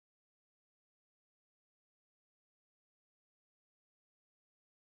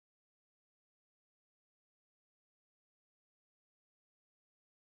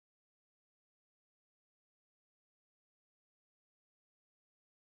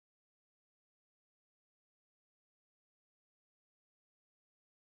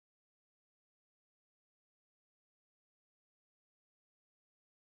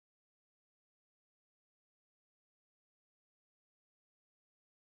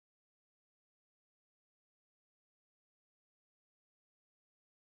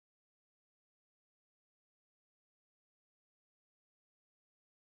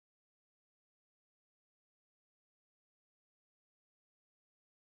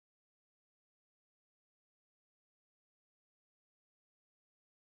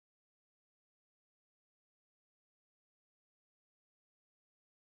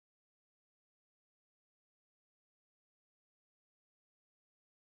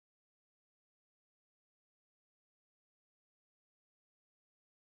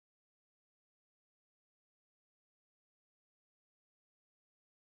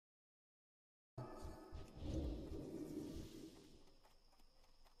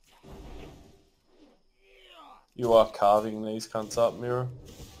You are carving these cunts up, Mirror.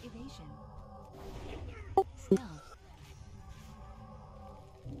 Evasion. Stealth.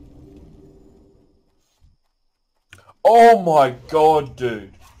 Oh my god,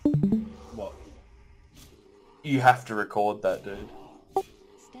 dude. What? You have to record that, dude.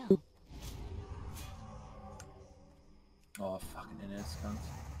 Stealth. Oh, fucking NS cunt.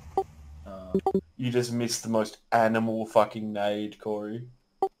 You just missed the most animal fucking nade, Corey.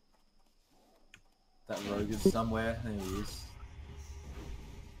 That rogue is somewhere. There he is.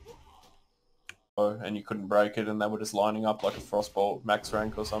 Oh, and you couldn't break it, and they were just lining up like a frostbolt max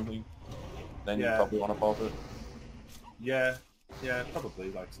rank or something. Then you Yeah. probably want to pop it. Yeah, yeah,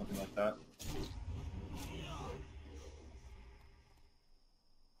 probably like something like that.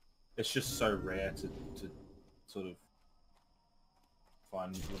 It's just so rare to sort of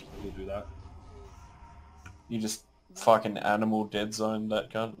find people who do that. You just fucking animal dead zone that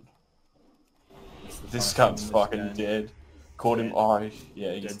cunt. It's the This fun cunt's thing in fucking this game. dead. Caught him. Dead. Oh,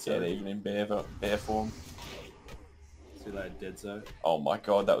 yeah, he's Dead dead zone. even in bear form. See that dead zone? Oh my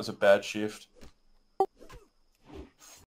god, that was a bad shift.